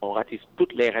 On ratisse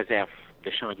toutes les réserves de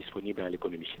change disponibles dans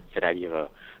l'économie. C'est-à-dire,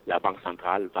 la Banque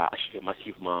centrale va acheter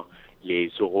massivement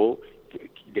les euros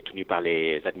détenus par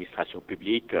les administrations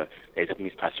publiques, les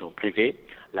administrations privées.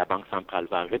 La Banque centrale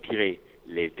va retirer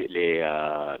les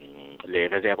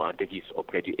réserves en devises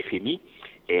auprès du FMI.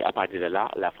 Et à partir de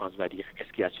là, la France va dire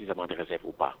est-ce qu'il y a suffisamment de réserves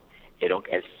ou pas. Et donc,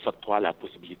 elle s'octroie la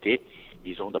possibilité,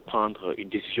 disons, de prendre une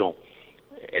décision.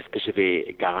 Est-ce que je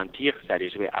vais garantir, c'est-à-dire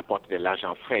je vais apporter de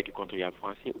l'argent frais du contribuable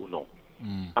français ou non?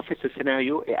 En fait, ce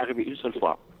scénario est arrivé une seule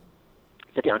fois.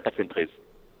 C'était en 1993.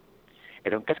 Et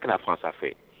donc, qu'est-ce que la France a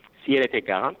fait? Si elle était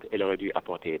garante, elle aurait dû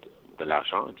apporter de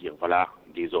l'argent, dire voilà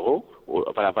des euros, ou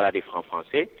voilà des francs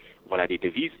français, voilà des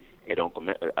devises. Et donc,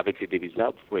 avec ces devises-là,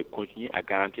 vous pouvez continuer à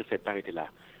garantir cette parité-là.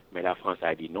 Mais la France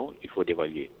a dit non, il faut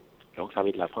dévaluer. Donc, ça veut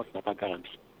dire que la France n'a pas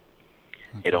garanti.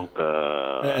 Okay. Et donc,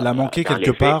 elle a manqué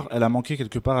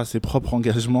quelque part à ses propres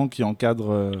engagements qui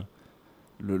encadrent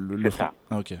le franc.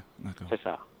 Ah, ok, d'accord. C'est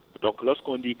ça. Donc,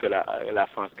 lorsqu'on dit que la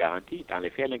France garantit, dans les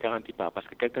faits, elle ne garantit pas. Parce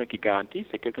que quelqu'un qui garantit,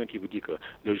 c'est quelqu'un qui vous dit que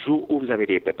le jour où vous avez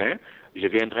des pépins, je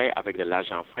viendrai avec de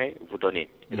l'argent frais vous donner.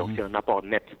 Et donc, c'est un apport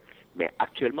net. Mais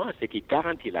actuellement, ce qui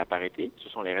garantit la parité, ce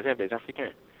sont les réserves des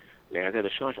Africains. les réserves de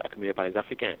change accumulées par les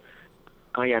Africains.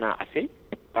 Quand il y en a assez,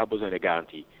 pas besoin de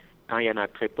garantie. Quand il y en a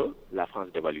très peu, la France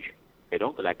dévalue. Et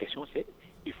donc, la question, c'est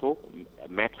il faut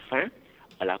mettre fin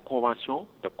à la convention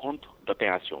de compte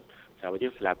d'opération. Ça veut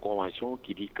dire que c'est la convention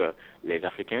qui dit que les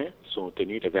Africains sont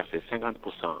tenus de verser 50%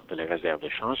 de leurs réserves de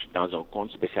change dans un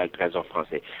compte spécial trésor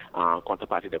français. En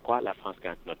contrepartie de quoi la France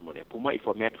gagne notre monnaie. Pour moi, il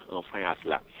faut mettre un frein à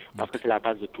cela. Parce que c'est la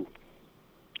base de tout.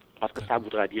 Parce que ça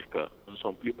voudra dire que nous ne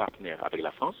sommes plus partenaires avec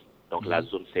la France. Donc la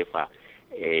zone CFA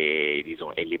est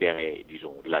libérée,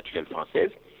 de la tutelle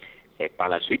française. Et par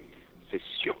la suite, c'est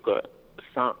sûr que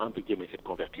sans, entre guillemets, cette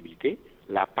convertibilité,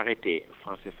 la parité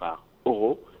franc CFA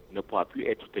euro ne pourra plus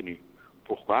être tenue.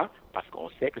 Pourquoi? Parce qu'on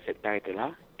sait que cette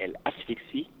parité-là, elle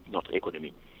asphyxie notre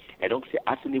économie. Et donc, c'est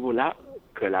à ce niveau-là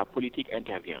que la politique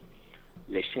intervient.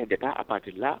 Les chefs d'État, à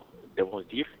partir de là, devront se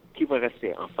dire qui va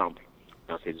rester ensemble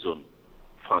dans cette zone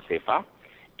franc CFA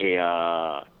et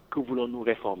que voulons-nous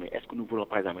réformer? Est-ce que nous voulons,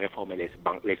 par exemple, réformer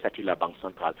les statuts de la Banque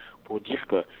centrale pour dire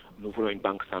que nous voulons une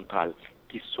banque centrale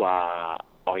qui soit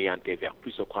orientée vers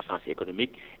plus de croissance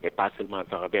économique et pas seulement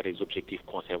vers des objectifs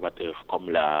conservateurs comme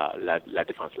la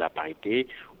défense de la parité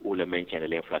ou le maintien de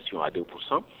l'inflation à 2%.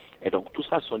 Et donc, tout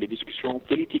ça sont des discussions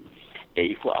politiques. Et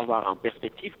il faut avoir en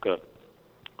perspective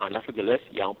qu'en Afrique de l'Ouest,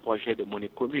 il y a un projet de monnaie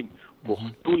commune pour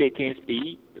tous les 15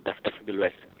 pays d'Afrique de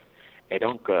l'Ouest. Et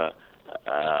donc,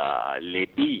 les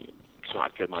pays qui sont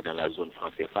actuellement dans la zone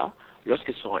franc CFA,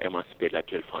 lorsqu'ils seront émancipés de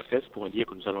l'actuelle française, pourront dire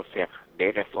que nous allons faire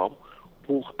des réformes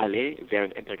pour aller vers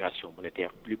une intégration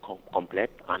monétaire plus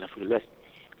complète en Afrique de l'Ouest.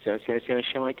 C'est un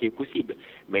schéma qui est possible,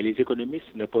 mais les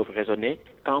économistes ne peuvent raisonner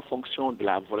qu'en fonction de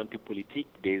la volonté politique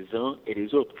des uns et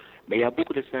des autres. Mais il y a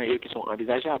beaucoup de scénarios qui sont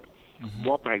envisageables.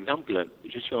 Moi, par exemple,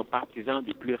 je suis un partisan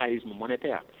du pluralisme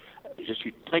monétaire. Je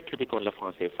suis très critique contre le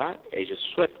franc CFA et je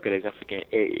souhaite que les Africains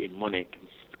aient une monnaie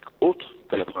autre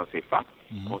que le franc CFA,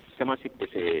 qu'on s'émancipe de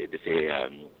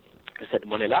cette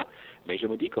monnaie-là. Mais je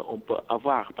me dis qu'on peut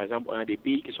avoir, par exemple, un des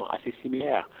pays qui sont assez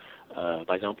similaires.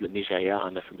 Par exemple, le Nigeria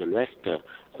en Afrique de l'Ouest,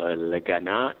 le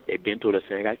Ghana et bientôt le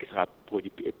Sénégal qui sera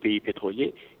pays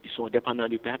pétrolier, ils sont dépendants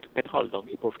du pétrole. Donc,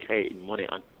 ils peuvent créer une monnaie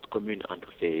commune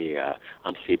entre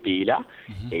ces pays-là.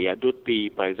 Et il y a d'autres pays,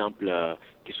 par exemple,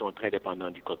 qui sont très dépendants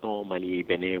du coton, Mali,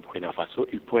 Bénin, Burkina Faso.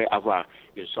 Ils pourraient avoir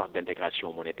une sorte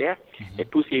d'intégration monétaire. Et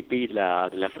tous ces pays de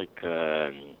l'Afrique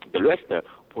de l'Ouest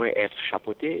pourraient être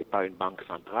chapeautés par une banque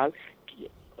centrale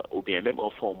ou bien même un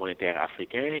fonds monétaire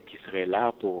africain qui serait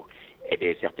là pour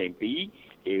aider certains pays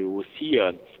et aussi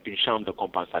une chambre de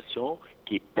compensation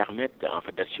qui permette en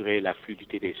fait d'assurer la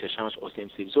fluidité des échanges au sein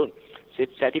de cette zone.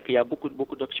 C'est-à-dire qu'il y a beaucoup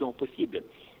d'options possibles.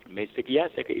 Mais ce qu'il y a,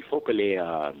 c'est qu'il faut que les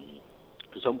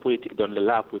hommes politiques donnent le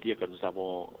là pour dire que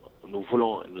nous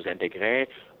voulons nous intégrer,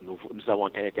 nous avons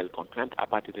telle et telle contrainte. À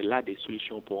partir de là, des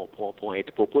solutions pourront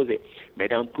être proposées. Mais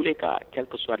dans tous les cas, quel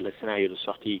que soit le scénario de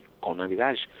sortie qu'on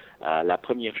envisage, la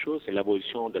première chose, c'est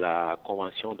l'abolition de la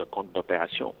convention de compte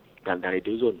d'opération dans les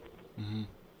deux zones.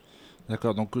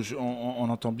 D'accord, donc on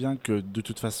entend bien que de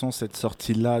toute façon, cette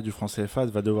sortie-là du franc CFA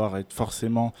va devoir être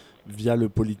forcément via le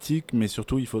politique, mais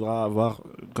surtout il faudra avoir,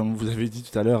 comme vous avez dit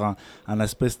tout à l'heure, un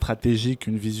aspect stratégique,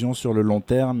 une vision sur le long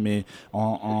terme, mais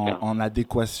en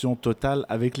adéquation totale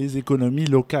avec les économies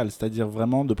locales, c'est-à-dire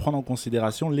vraiment de prendre en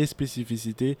considération les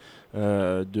spécificités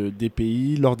des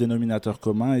pays, leur dénominateur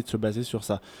commun et de se baser sur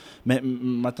ça. Mais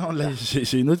maintenant, là,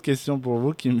 j'ai une autre question pour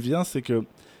vous qui me vient, c'est que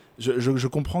je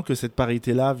comprends que cette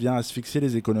parité-là vient asphyxier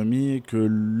les économies et que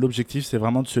l'objectif, c'est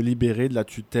vraiment de se libérer de la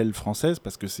tutelle française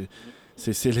parce que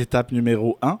c'est l'étape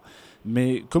numéro 1.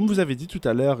 Mais comme vous avez dit tout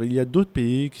à l'heure, il y a d'autres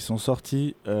pays qui sont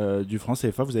sortis du franc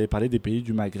CFA. Vous avez parlé des pays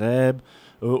du Maghreb.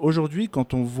 Aujourd'hui,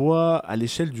 quand on voit à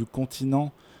l'échelle du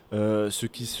continent ce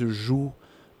qui se joue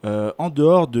en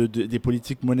dehors des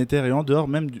politiques monétaires et en dehors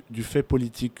même du fait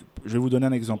politique. Je vais vous donner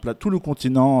un exemple. Là, tout le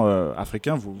continent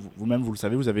africain, vous-même vous le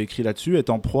savez, vous avez écrit là-dessus, est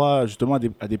en proie justement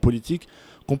à des politiques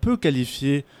qu'on peut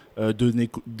qualifier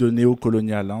de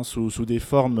néocoloniales, sous des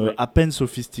formes à peine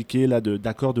sophistiquées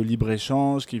d'accords de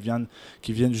libre-échange qui viennent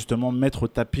justement mettre au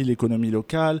tapis l'économie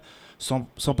locale,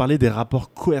 sans parler des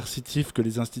rapports coercitifs que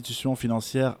les institutions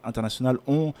financières internationales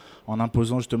ont en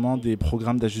imposant justement des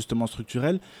programmes d'ajustement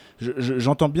structurel.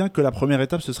 J'entends bien que la première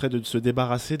étape, ce serait de se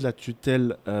débarrasser de la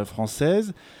tutelle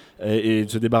française et de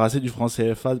se débarrasser du franc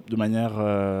CFA de manière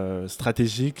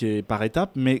stratégique et par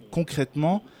étapes. Mais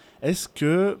concrètement, est-ce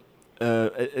qu'il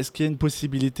y a une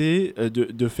possibilité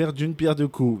de faire d'une pierre deux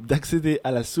coups, d'accéder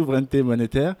à la souveraineté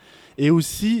monétaire et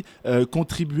aussi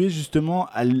contribuer justement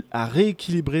à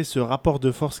rééquilibrer ce rapport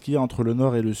de force qu'il y a entre le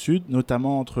Nord et le Sud,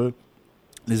 notamment entre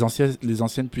les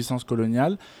anciennes puissances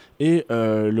coloniales et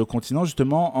le continent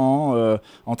justement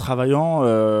en travaillant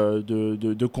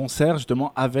de concert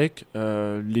justement avec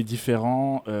les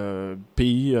différents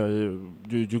pays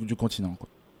du continent, quoi.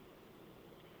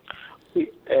 Oui,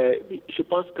 je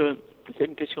pense que c'est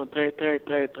une question très, très,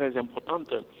 très, très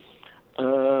importante.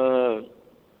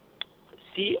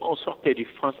 Si on sortait du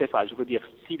franc CFA, je veux dire,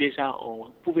 si déjà on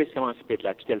pouvait s'émanciper de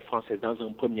la tutelle française dans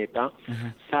un premier temps,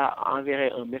 ça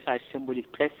enverrait un message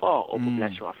symbolique très fort aux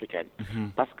populations africaines.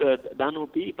 Parce que dans nos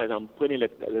pays, par exemple, prenez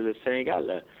le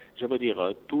Sénégal, je veux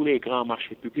dire, tous les grands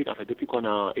marchés publics, en fait, depuis qu'on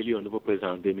a élu un nouveau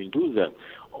président en 2012,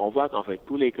 on voit qu'en fait,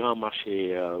 tous les grands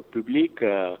marchés publics,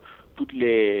 toutes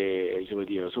les, je veux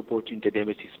dire, opportunités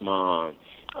d'investissement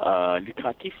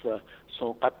lucratifs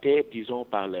sont captés, disons,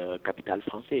 par le capital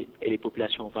français et les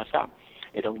populations voient ça.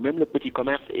 Et donc même le petit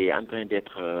commerce est en train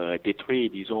d'être détruit,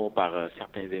 disons, par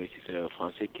certains investisseurs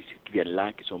français qui viennent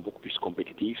là, qui sont beaucoup plus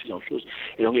compétitifs, ce genre de choses.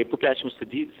 Et donc les populations se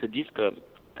disent que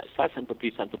ça ne peut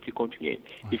plus continuer.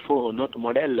 Il faut un autre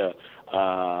modèle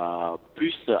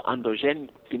plus endogène,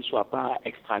 qui ne soit pas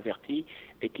extraverti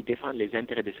et qui défende les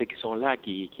intérêts de ceux qui sont là,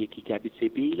 qui habitent ces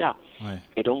pays-là. Ouais.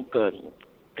 Et donc,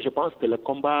 je pense que le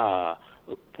combat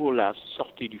pour la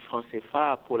sortie du franc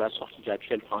CFA, pour la sortie de la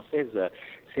tutelle française,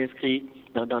 s'inscrit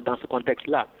dans ce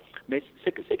contexte-là. Mais ce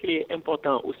qui est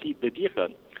important aussi de dire,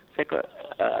 c'est que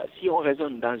si on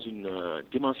raisonne dans une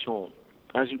dimension,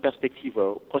 dans une perspective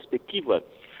prospective,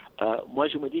 moi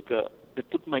je me dis que de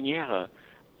toute manière,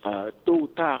 tôt ou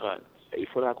tard, il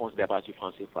faudra qu'on se débarrasse du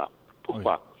franc CFA.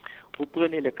 Pourquoi ? Vous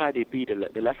prenez le cas des pays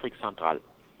de l'Afrique centrale.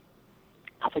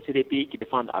 En fait, c'est des pays qui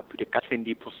dépendent à plus de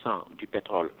 90% du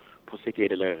pétrole pour ce qui est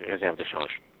de leurs réserves de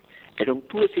change. Et donc,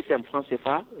 tout le système franc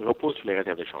CFA repose sur les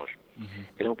réserves de change.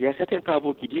 Et donc, il y a certains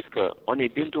travaux qui disent qu'on est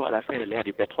bientôt à la fin de l'ère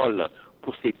du pétrole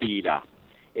pour ces pays-là.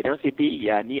 Et dans ces pays, il n'y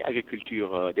a ni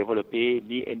agriculture développée,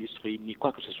 ni industrie, ni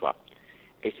quoi que ce soit.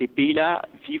 Et ces pays-là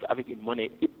vivent avec une monnaie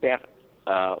hyper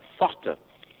forte.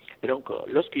 Et donc,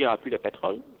 lorsqu'il n'y aura plus de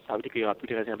pétrole, ça veut dire qu'il n'y aura plus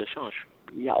de réserves de change.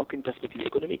 Il n'y a aucune perspective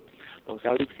économique. Donc,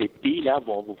 ça veut dire que ces pays-là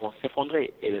vont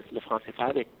s'effondrer et le franc CFA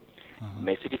avec.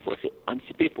 Mais ce qu'il faut, c'est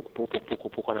anticiper pour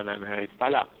qu'on n'en arrive pas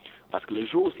là. Parce que le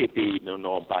jour où ces pays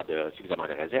n'auront pas suffisamment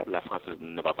de réserves, la France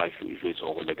ne va pas jouer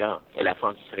son rôle de garant. Et la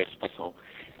France serait de toute façon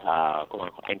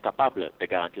incapable de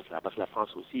garantir cela. Parce que la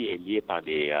France aussi est liée par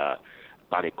des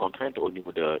contraintes au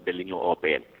niveau de l'Union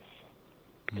européenne.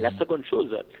 La seconde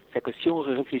chose, c'est que si on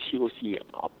réfléchit aussi,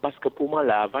 parce que pour moi,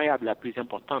 la variable la plus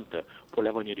importante pour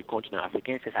l'avenir du continent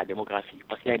africain, c'est sa démographie.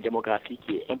 Parce qu'il y a une démographie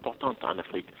qui est importante en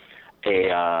Afrique. Et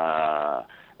la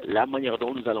manière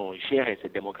dont nous allons gérer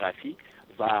cette démographie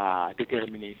va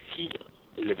déterminer si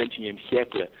le XXIe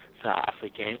siècle sera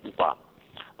africain ou pas.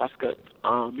 Parce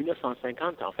qu'en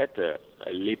 1950, en fait,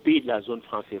 les pays de la zone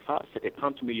franc CFA, c'était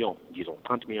 30 millions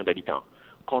d'habitants,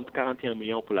 contre 41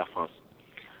 millions pour la France.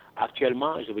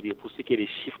 Actuellement, je veux dire, pour ce qui est des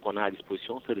chiffres qu'on a à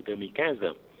disposition, c'est de 2015,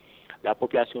 la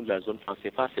population de la zone franc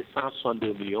CFA, c'est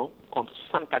 162 millions contre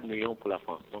 64 millions pour la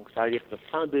France. Donc, ça veut dire que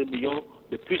 102 millions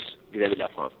de plus vis-à-vis de la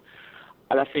France.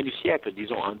 À la fin du siècle,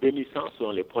 disons en 2100,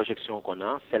 selon les projections qu'on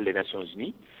a, celles des Nations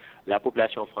Unies, la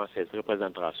population française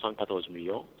représentera 74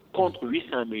 millions contre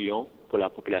 800 millions pour la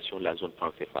population de la zone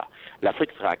franc CFA.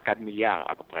 L'Afrique sera à 4 milliards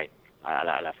à peu près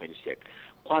à la fin du siècle.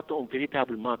 Croit-on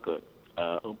véritablement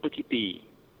qu'un petit pays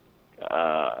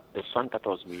de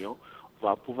 74 millions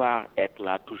va pouvoir être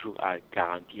là toujours à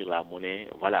garantir la monnaie,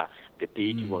 voilà, des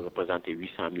pays qui vont représenter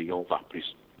 800 millions, voire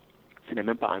plus. Ce n'est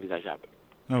même pas envisageable.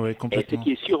 Ah ouais, et ce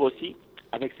qui est sûr aussi,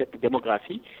 avec cette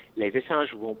démographie, les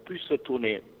échanges vont plus se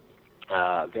tourner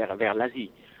vers l'Asie.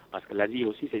 Parce que l'Asie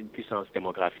aussi, c'est une puissance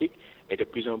démographique. Et de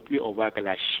plus en plus, on voit que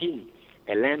la Chine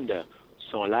et l'Inde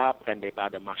sont là, prennent des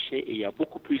parts de marché. Et il y a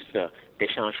beaucoup plus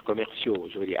d'échanges commerciaux,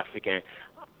 je veux dire, africains,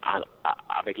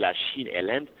 avec la Chine et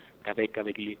l'Inde qu'avec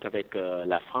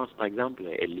la France, par exemple,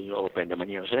 et l'Union européenne de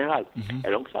manière générale.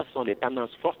 Et donc, ça, ce sont des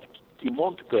tendances fortes qui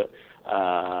montrent que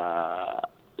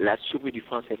la survie du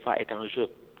franc CFA est en jeu.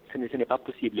 Ce n'est pas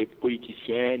possible. Les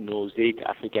politiciens, nos élites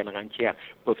africaines entières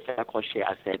peuvent s'accrocher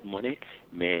à cette monnaie,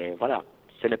 mais voilà,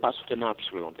 ce n'est pas soutenable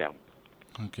sur le long terme.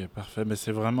 Ok, parfait. Mais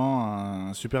c'est vraiment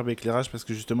un superbe éclairage parce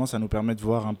que justement, ça nous permet de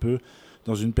voir un peu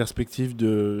dans une perspective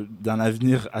d'un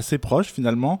avenir assez proche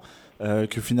finalement,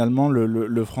 que finalement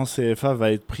le franc CFA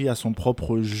va être pris à son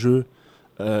propre jeu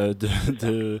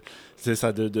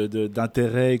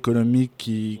d'intérêts économiques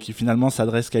qui finalement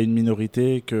s'adresse qu'à une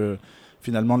minorité, que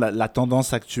finalement la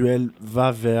tendance actuelle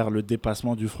va vers le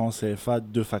dépassement du franc CFA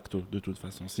de facto, de toute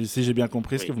façon. Si j'ai bien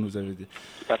compris ce que vous nous avez dit.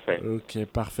 Tout à fait. Ok,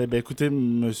 parfait. Écoutez,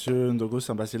 monsieur Ndongo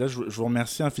Samba Sylla, je vous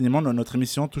remercie infiniment. Notre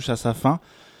émission touche à sa fin.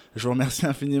 Je vous remercie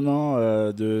infiniment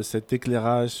de cet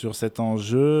éclairage sur cet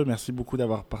enjeu. Merci beaucoup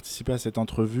d'avoir participé à cette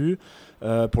entrevue.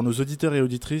 Pour nos auditeurs et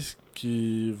auditrices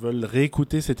qui veulent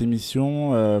réécouter cette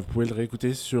émission, vous pouvez le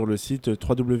réécouter sur le site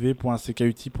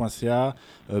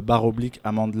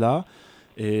www.ckuti.ca/Amandla.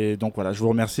 Et donc voilà, je vous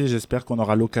remercie et j'espère qu'on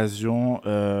aura l'occasion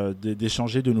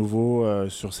d'échanger de nouveau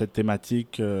sur cette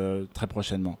thématique très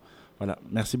prochainement. Voilà,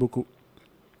 merci beaucoup.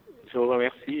 Je vous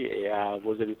remercie et à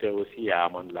vos auditeurs aussi, à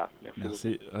Amandla.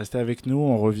 Merci. Restez avec nous,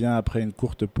 on revient après une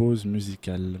courte pause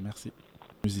musicale. Merci.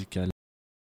 Musicale.